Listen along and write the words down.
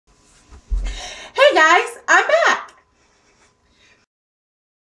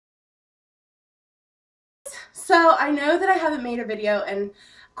I know that I haven't made a video in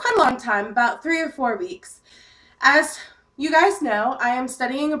quite a long time, about 3 or 4 weeks. As you guys know, I am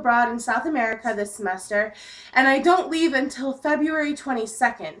studying abroad in South America this semester, and I don't leave until February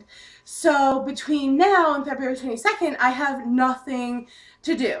 22nd. So between now and February 22nd, I have nothing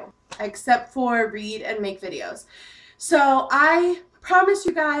to do except for read and make videos. So I promise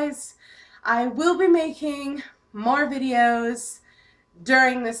you guys I will be making more videos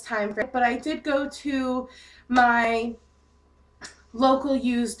during this time frame, but I did go to my local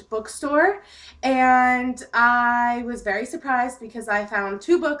used bookstore and I was very surprised because I found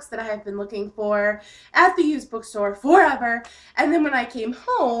 2 books that I have been looking for at the used bookstore forever, and then when I came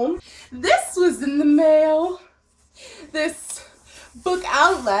home, this was in the mail. This book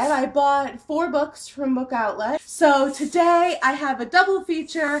outlet. I bought 4 books from Book Outlet. So today I have a double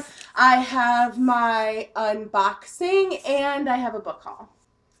feature. I have my unboxing and I have a book haul.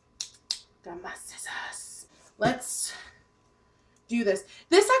 Got my scissors. Let's do this.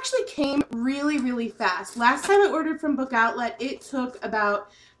 This actually came really fast. Last time I ordered from Book Outlet, it took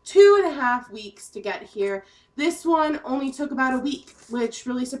about 2.5 weeks to get here. This one only took about a week, which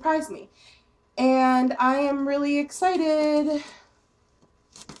really surprised me. And I am really excited.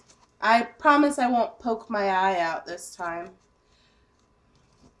 I promise I won't poke my eye out this time.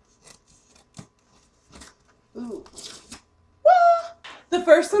 Ooh. The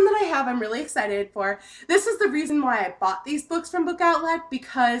first one that I have, I'm really excited for. This is the reason why I bought these books from Book Outlet,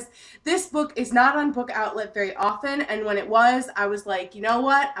 because this book is not on Book Outlet very often, and when it was, I was like, you know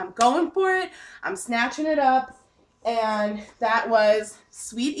what? I'm going for it. I'm snatching it up. And that was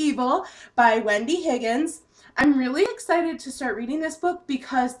Sweet Evil by Wendy Higgins. I'm really excited to start reading this book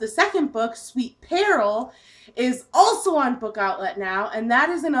because the second book, Sweet Peril, is also on Book Outlet now, and that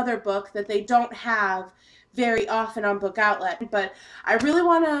is another book that they don't have very often on Book Outlet. But I really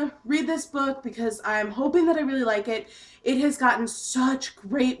want to read this book because I'm hoping that I really like it. It has gotten such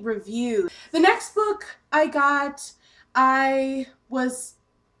great reviews. The next book I got, I was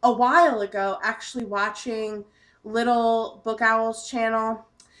a while ago actually watching Little Book Owl's channel,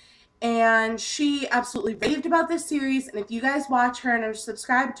 and she absolutely raved about this series, and if you guys watch her and are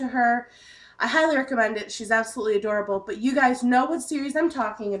subscribed to her, I highly recommend it. She's absolutely adorable. But you guys know what series I'm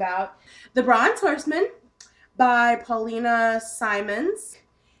talking about. The Bronze Horseman by Paulina Simons.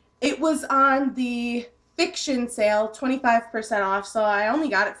 It was on the fiction sale, 25% off, so I only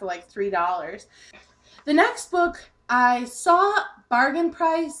got it for like $3. The next book I saw bargain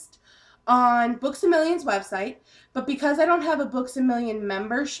priced on Books A Million's website, but because I don't have a Books A Million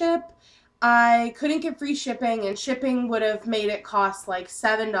membership, I couldn't get free shipping, and shipping would have made it cost like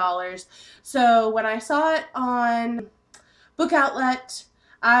 $7. So when I saw it on Book Outlet,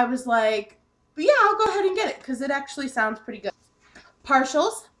 I was like, yeah, I'll go ahead and get it because it actually sounds pretty good.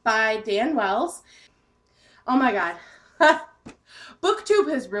 Partials by Dan Wells. Oh my god. BookTube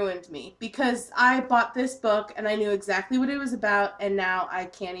has ruined me because I bought this book and I knew exactly what it was about, and now I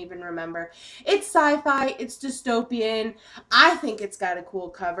can't even remember. It's sci-fi, it's dystopian. I think it's got a cool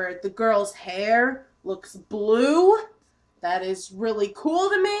cover. The girl's hair looks blue. That is really cool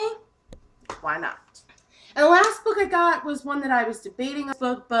to me. Why not? And the last book I got was one that I was debating a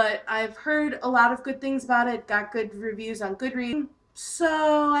book, but I've heard a lot of good things about it. Got good reviews on Goodreads.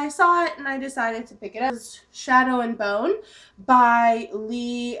 So I saw it and I decided to pick it up. It's Shadow and Bone by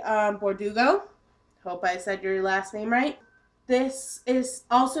Lee Bordugo. Hope I said your last name right. This is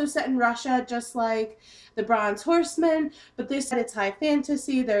also set in Russia, just like The Bronze Horseman, but this it's high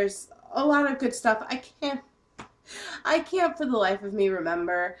fantasy. There's a lot of good stuff. I can't for the life of me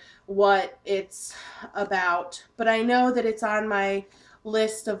remember what it's about, but I know that it's on my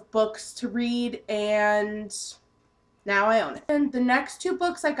list of books to read, and now I own it. And the next 2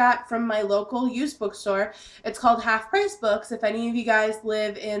 books I got from my local used bookstore. It's called Half Price Books. If any of you guys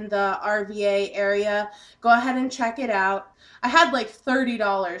live in the RVA area, go ahead and check it out. I had like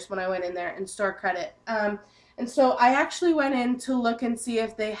 $30 when I went in there in store credit. And so I actually went in to look and see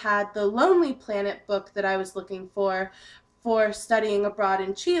if they had the Lonely Planet book that I was looking for studying abroad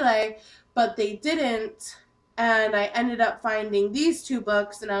in Chile, but they didn't. And I ended up finding these 2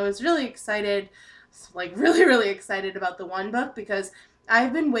 books, and I was really excited. Like really excited about the one book because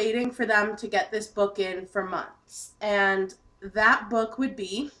I've been waiting for them to get this book in for months, and that book would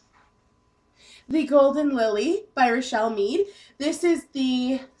be The Golden Lily by Rochelle Mead. This is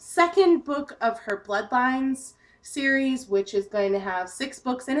the second book of her Bloodlines series, which is going to have 6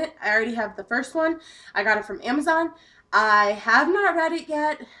 books in it. I already have the first one. I got it from Amazon. I have not read it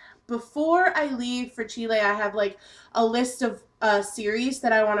yet. Before I leave for Chile, I have like a list of series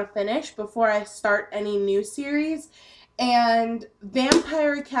that I want to finish before I start any new series. And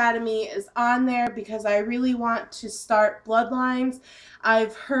Vampire Academy is on there because I really want to start Bloodlines.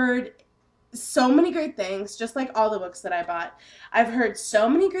 I've heard so many great things, just like all the books that I bought. I've heard so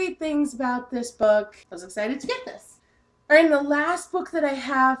many great things about this book. I was excited to get this. All right, and the last book that I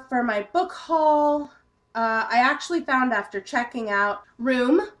have for my book haul, I actually found after checking out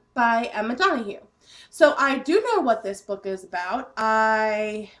Room by Emma Donoghue. So I do know what this book is about.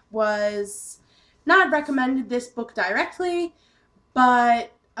 I was not recommended this book directly,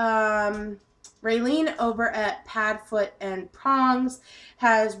 but Raylene over at Padfoot and Prongs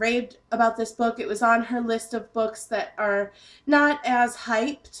has raved about this book. It was on her list of books that are not as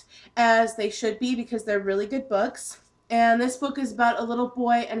hyped as they should be because they're really good books. And this book is about a little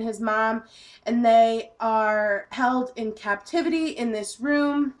boy and his mom, and they are held in captivity in this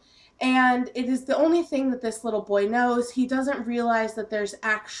room. And it is the only thing that this little boy knows. He doesn't realize that there's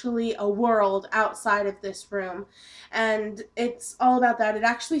actually a world outside of this room. And it's all about that. It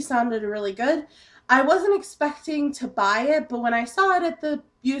actually sounded really good. I wasn't expecting to buy it, but when I saw it at the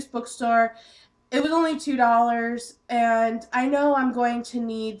used bookstore, it was only $2, and I know I'm going to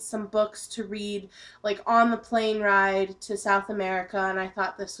need some books to read, like on the plane ride to South America, and I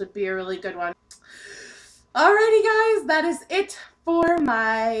thought this would be a really good one. Alrighty guys, that is it for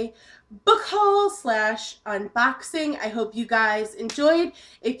my book haul slash unboxing. I hope you guys enjoyed.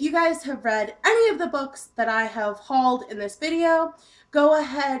 If you guys have read any of the books that I have hauled in this video, go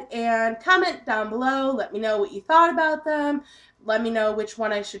ahead and comment down below. Let me know what you thought about them. Let me know which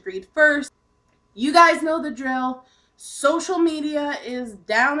one I should read first. You guys know the drill. Social media is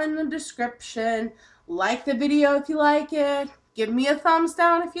down in the description. Like the video if you like it. Give me a thumbs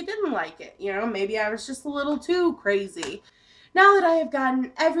down if you didn't like it. You know, maybe I was just a little too crazy. Now that I have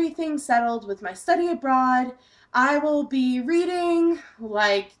gotten everything settled with my study abroad, I will be reading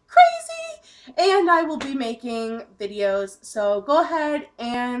like crazy, and I will be making videos. So go ahead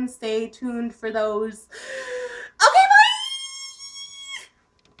and stay tuned for those.